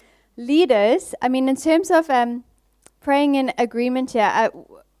 Leaders, I mean, in terms of praying in agreement here,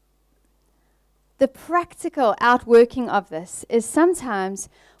 the practical outworking of this is sometimes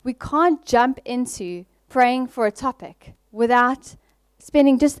we can't jump into praying for a topic without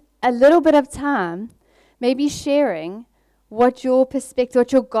spending just a little bit of time, maybe sharing what your perspective,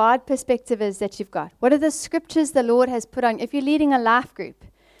 what your God perspective is that you've got. What are the scriptures the Lord has put on? If you're leading a life group,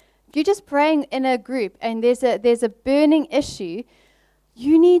 if you're just praying in a group and there's a burning issue,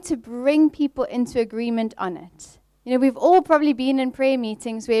 you need to bring people into agreement on it. You know, we've all probably been in prayer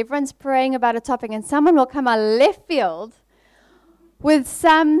meetings where everyone's praying about a topic and someone will come out left field with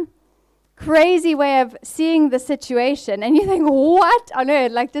some crazy way of seeing the situation, and you think, what on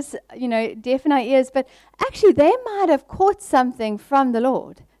earth? Like just, you know, deaf in our ears. But actually, they might have caught something from the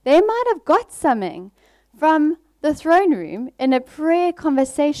Lord. They might have got something from the throne room in a prayer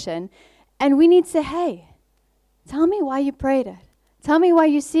conversation, and we need to say, hey, tell me why you prayed it. Tell me why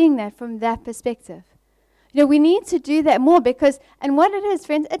you're seeing that from that perspective. You know, we need to do that more because, and what it is,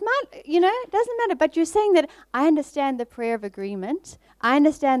 friends, it might, you know, it doesn't matter, but you're saying that I understand the prayer of agreement. I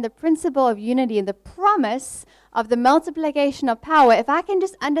understand the principle of unity and the promise of the multiplication of power. If I can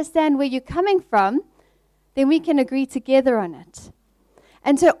just understand where you're coming from, then we can agree together on it.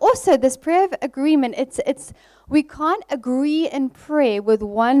 And so also this prayer of agreement, it's we can't agree in prayer with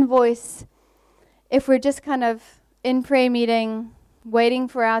one voice if we're just kind of in prayer meeting, waiting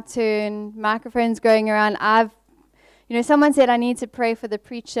for our turn, microphones going around. Someone said I need to pray for the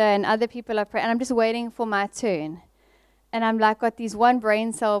preacher and other people are praying, and I'm just waiting for my turn. And I'm like, got these one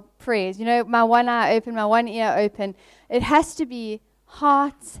brain cell prayers. You know, my one eye open, my one ear open. It has to be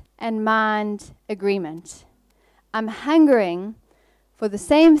heart and mind agreement. I'm hungering for the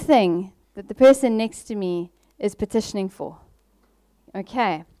same thing that the person next to me is petitioning for.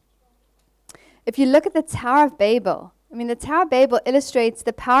 Okay. If you look at the Tower of Babel, the Tower of Babel illustrates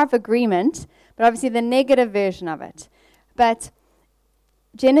the power of agreement, but obviously the negative version of it. But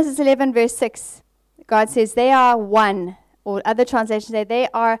Genesis 11, verse 6, God says they are one, or other translations say they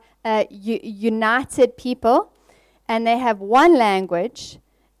are a united people, and they have one language,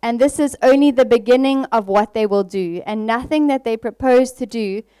 and this is only the beginning of what they will do, and nothing that they propose to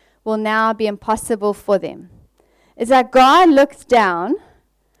do will now be impossible for them. It's like God looks down,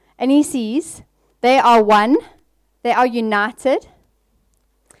 and he sees they are one, they are united,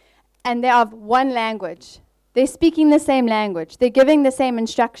 and they are of one language. They're speaking the same language. They're giving the same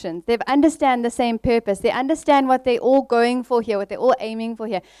instructions. They understand the same purpose. They understand what they're all going for here, what they're all aiming for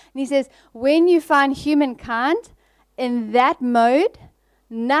here. And he says, when you find humankind in that mode,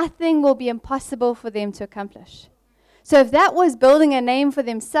 nothing will be impossible for them to accomplish. So if that was building a name for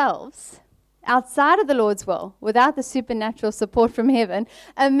themselves outside of the Lord's will, without the supernatural support from heaven,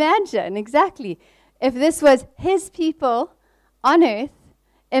 imagine exactly if this was his people on earth,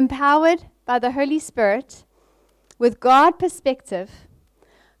 empowered by the Holy Spirit, with God perspective,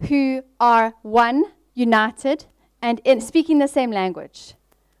 who are one, united, and speaking the same language.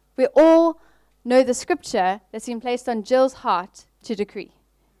 We all know the scripture that's been placed on Jill's heart to decree.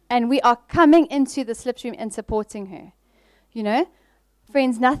 And we are coming into the slipstream and supporting her. You know,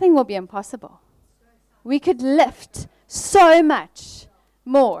 friends, nothing will be impossible. We could lift so much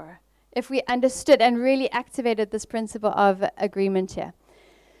more if we understood and really activated this principle of agreement here.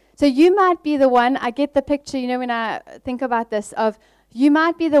 So you might be the one, I get the picture, you know, when I think about this, of you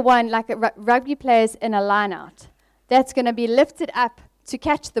might be the one, like rugby players in a line-out, that's going to be lifted up to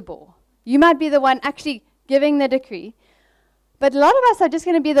catch the ball. You might be the one actually giving the decree. But a lot of us are just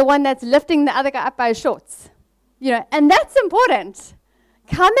going to be the one that's lifting the other guy up by his shorts. And that's important.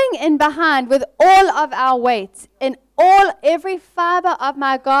 Coming in behind with all of our weight, in every fiber of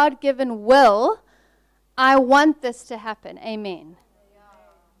my God-given will, I want this to happen. Amen.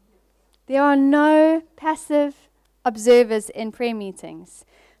 There are no passive observers in prayer meetings.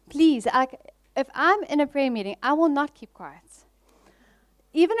 Please, if I'm in a prayer meeting, I will not keep quiet.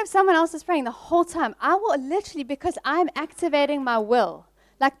 Even if someone else is praying the whole time, I will literally, because I'm activating my will,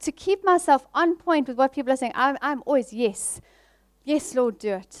 like to keep myself on point with what people are saying, I'm always, yes. Yes, Lord,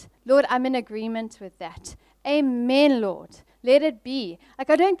 do it. Lord, I'm in agreement with that. Amen, Lord. Let it be. Like,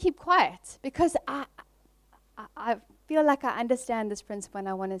 I don't keep quiet because I feel like I understand this principle and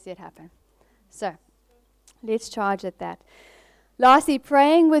I want to see it happen. So, let's charge at that. Lastly,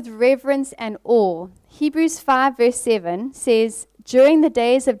 praying with reverence and awe. Hebrews 5 verse 7 says, during the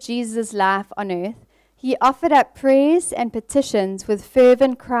days of Jesus' life on earth, he offered up prayers and petitions with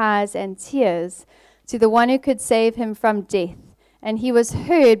fervent cries and tears to the one who could save him from death. And he was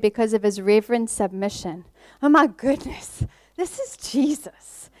heard because of his reverent submission. Oh my goodness, this is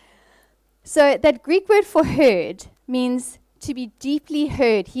Jesus. So that Greek word for heard means to be deeply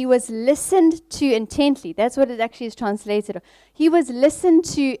heard. He was listened to intently. That's what it actually is translated. He was listened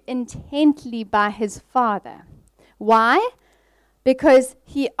to intently by his Father. Why? Because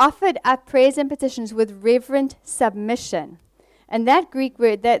he offered up prayers and petitions with reverent submission. And that Greek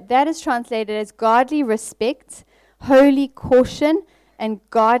word, that is translated as godly respect, holy caution, and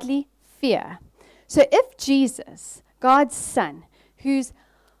godly fear. So if Jesus, God's Son, who's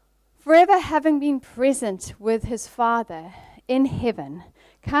forever having been present with his Father in heaven,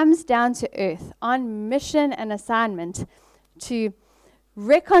 comes down to earth on mission and assignment to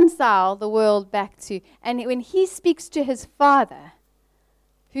reconcile the world back to, and when he speaks to his Father,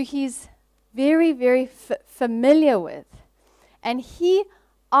 who he's very, very familiar with, and he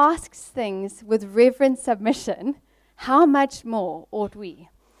asks things with reverent submission, how much more ought we?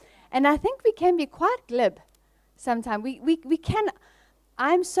 And I think we can be quite glib sometimes. We can.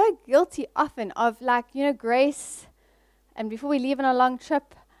 I'm so guilty often of grace, and before we leave on a long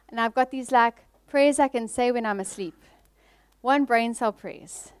trip, and I've got these prayers I can say when I'm asleep. One brain cell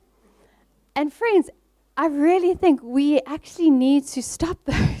prayers. And friends, I really think we actually need to stop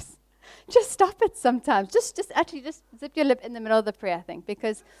those. Just stop it sometimes. Just zip your lip in the middle of the prayer, I think,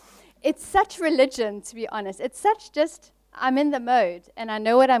 because it's such religion, to be honest. It's such just, I'm in the mode, and I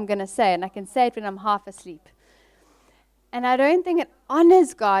know what I'm going to say, and I can say it when I'm half asleep. And I don't think it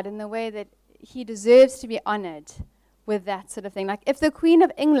honors God in the way that he deserves to be honored with that sort of thing. Like if the Queen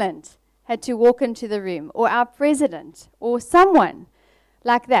of England had to walk into the room, or our president, or someone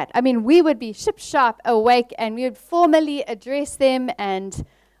like that, I mean, we would be ship-sharp awake, and we would formally address them, and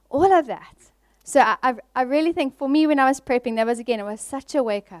all of that. So I really think for me when I was prepping, it was such a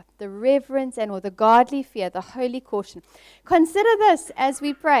wake-up. The reverence or the godly fear, the holy caution. Consider this as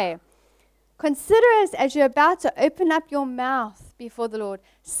we pray. Consider it as you're about to open up your mouth before the Lord.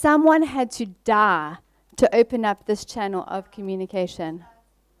 Someone had to die to open up this channel of communication.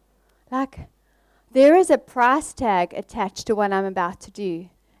 There is a price tag attached to what I'm about to do,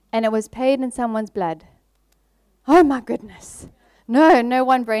 and it was paid in someone's blood. Oh my goodness. No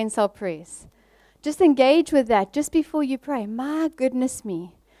one brain cell prays. Just engage with that just before you pray. My goodness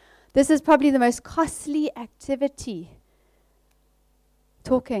me. This is probably the most costly activity,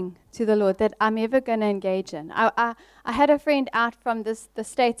 talking to the Lord, that I'm ever going to engage in. I had a friend out from the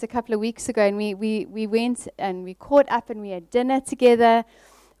States a couple of weeks ago, and we went and we caught up and we had dinner together.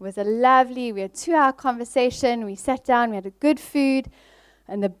 It was we had 2-hour conversation. We sat down, we had a good food,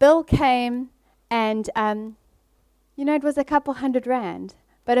 and the bill came, and it was a couple $100.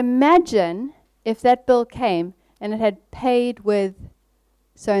 But imagine if that bill came and it had paid with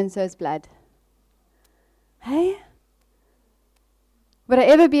so-and-so's blood. Hey? Would I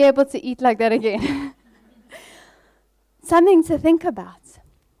ever be able to eat like that again? Something to think about.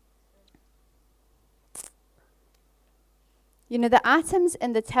 The items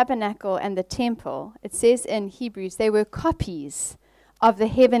in the tabernacle and the temple, it says in Hebrews, they were copies of the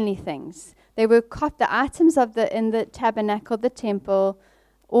heavenly things. They were the items in the tabernacle, the temple,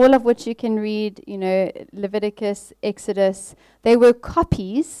 all of which you can read, Leviticus, Exodus. They were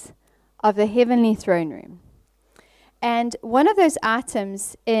copies of the heavenly throne room. And one of those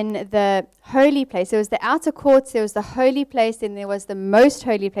items in the holy place, there was the outer courts, there was the holy place, and there was the most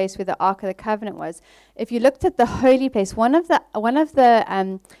holy place where the Ark of the Covenant was. If you looked at the holy place, one of the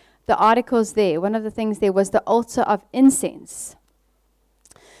articles there, one of the things there was the altar of incense.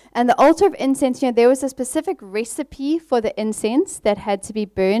 And the altar of incense, there was a specific recipe for the incense that had to be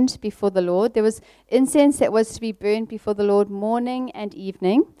burned before the Lord. There was incense that was to be burned before the Lord morning and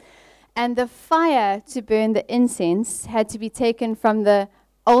evening. And the fire to burn the incense had to be taken from the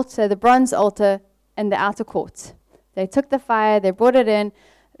altar, the bronze altar in the outer court. They took the fire, they brought it in,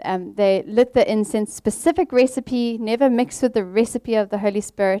 they lit the incense, specific recipe, never mixed with the recipe of the Holy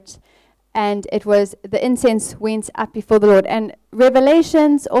Spirit. And the incense went up before the Lord. And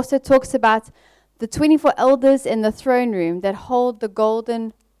Revelations also talks about the 24 elders in the throne room that hold the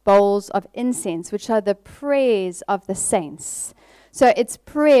golden bowls of incense, which are the prayers of the saints. So it's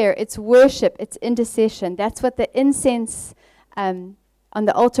prayer, it's worship, it's intercession. That's what the incense on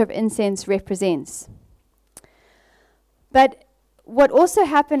the altar of incense represents. But what also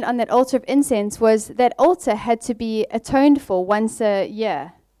happened on that altar of incense was that altar had to be atoned for once a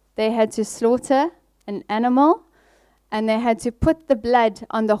year. They had to slaughter an animal, and they had to put the blood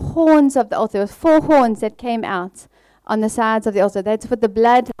on the horns of the altar. There were 4 horns that came out on the sides of the altar. They had to put the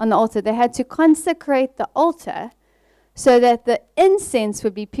blood on the altar. They had to consecrate the altar so that the incense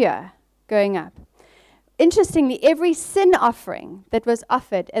would be pure going up. Interestingly, every sin offering that was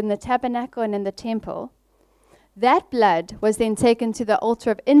offered in the tabernacle and in the temple, that blood was then taken to the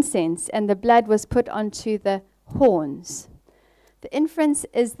altar of incense, and the blood was put onto the horns. The inference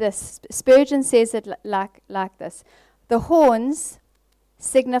is this. Spurgeon says it like this. The horns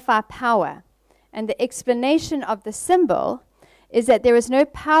signify power, and the explanation of the symbol is that there is no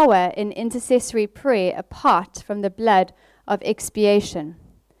power in intercessory prayer apart from the blood of expiation.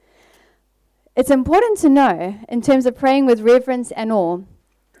 It's important to know, in terms of praying with reverence and awe,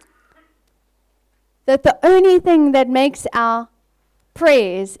 that the only thing that makes our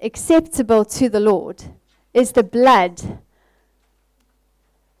prayers acceptable to the Lord is the blood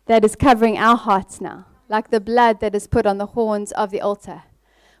that is covering our hearts now, like the blood that is put on the horns of the altar.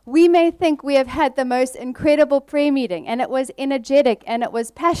 We may think we have had the most incredible prayer meeting, and it was energetic, and it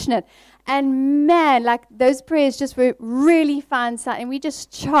was passionate, and man, like those prayers just were really fun, and we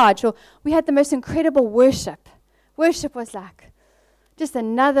just charged, or we had the most incredible worship. Worship was like just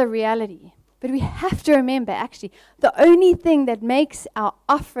another reality. But we have to remember, actually, the only thing that makes our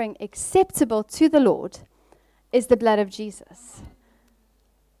offering acceptable to the Lord is the blood of Jesus.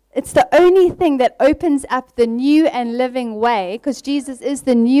 It's the only thing that opens up the new and living way, because Jesus is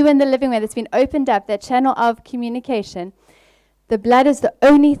the new and the living way that's been opened up, that channel of communication. The blood is the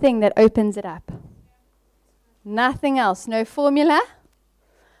only thing that opens it up. Nothing else. No formula,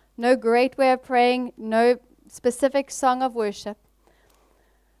 no great way of praying, no specific song of worship.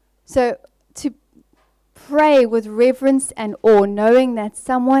 So to pray with reverence and awe, knowing that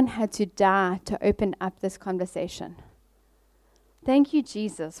someone had to die to open up this conversation. Thank you,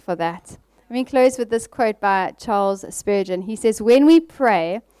 Jesus, for that. Let me close with this quote by Charles Spurgeon. He says, "When we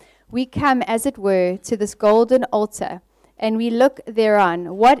pray, we come, as it were, to this golden altar, and we look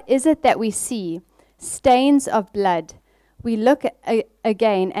thereon. What is it that we see? Stains of blood. We look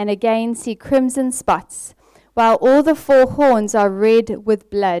again and again, see crimson spots, while all the 4 horns are red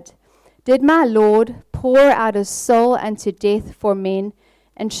with blood. Did my Lord pour out his soul unto death for men?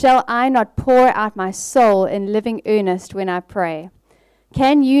 And shall I not pour out my soul in living earnest when I pray?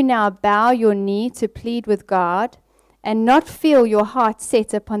 Can you now bow your knee to plead with God, and not feel your heart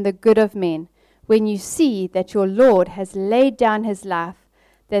set upon the good of men, when you see that your Lord has laid down his life,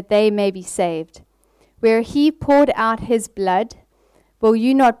 that they may be saved? Where he poured out his blood, will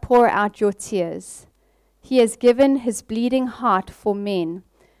you not pour out your tears? He has given his bleeding heart for men.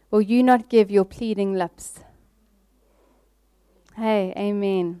 Will you not give your pleading lips?" Hey,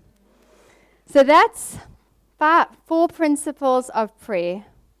 amen. So that's 4 principles of prayer.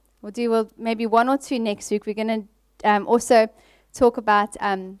 We'll do maybe 1 or 2 next week. We're going to also talk about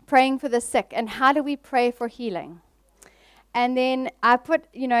praying for the sick and how do we pray for healing. And then I put,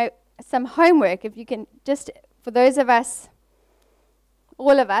 some homework, if you can just, for those of us,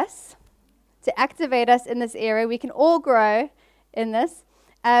 all of us, to activate us in this area. We can all grow in this.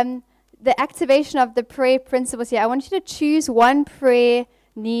 The activation of the prayer principles here. I want you to choose one prayer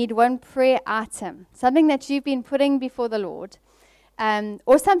need, one prayer item, something that you've been putting before the Lord,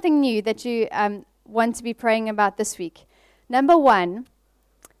 or something new that you want to be praying about this week. Number 1,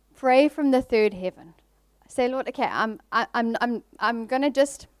 pray from the third heaven. Say, Lord, okay, I'm going to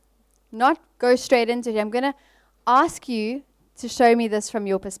just not go straight into it. I'm going to ask you to show me this from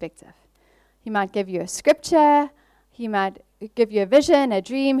your perspective. He might give you a scripture. He might give you a vision, a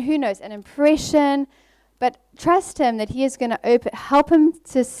dream, who knows, an impression. But trust him that he is going to help him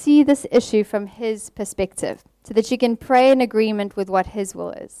to see this issue from his perspective so that you can pray in agreement with what his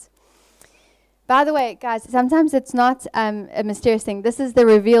will is. By the way, guys, sometimes it's not a mysterious thing. This is the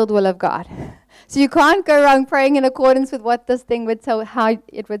revealed will of God. So you can't go wrong praying in accordance with what this thing would tell, how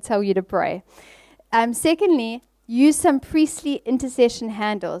it would tell you to pray. Secondly, use some priestly intercession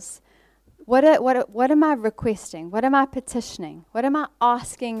handles. What am I requesting? What am I petitioning? What am I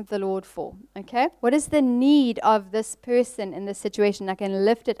asking the Lord for? Okay? What is the need of this person in this situation? I can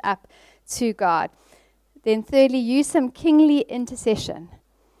lift it up to God. Then thirdly, use some kingly intercession.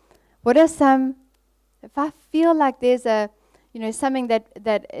 What are some, if I feel like there's something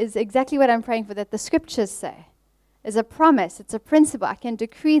that is exactly what I'm praying for, that the scriptures say, is a promise, it's a principle, I can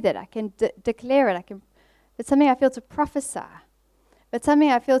decree that, I can declare it, it's something I feel to prophesy. But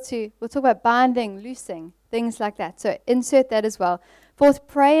something I feel we'll talk about binding, loosing, things like that. So insert that as well. Fourth,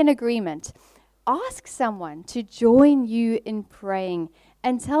 pray in agreement. Ask someone to join you in praying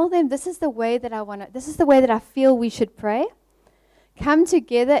and tell them this is the way that this is the way that I feel we should pray. Come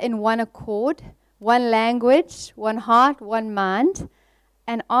together in one accord, one language, one heart, one mind,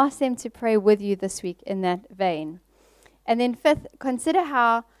 and ask them to pray with you this week in that vein. And then fifth, consider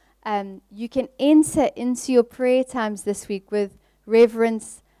how you can enter into your prayer times this week with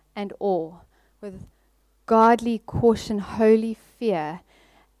reverence and awe, with godly caution, holy fear,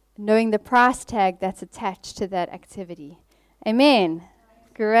 knowing the price tag that's attached to that activity. Amen.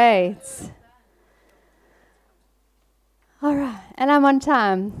 Great. All right, and I'm on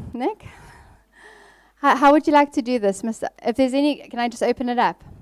time. Nick? How would you like to do this, Mr.? If there's any, can I just open it up?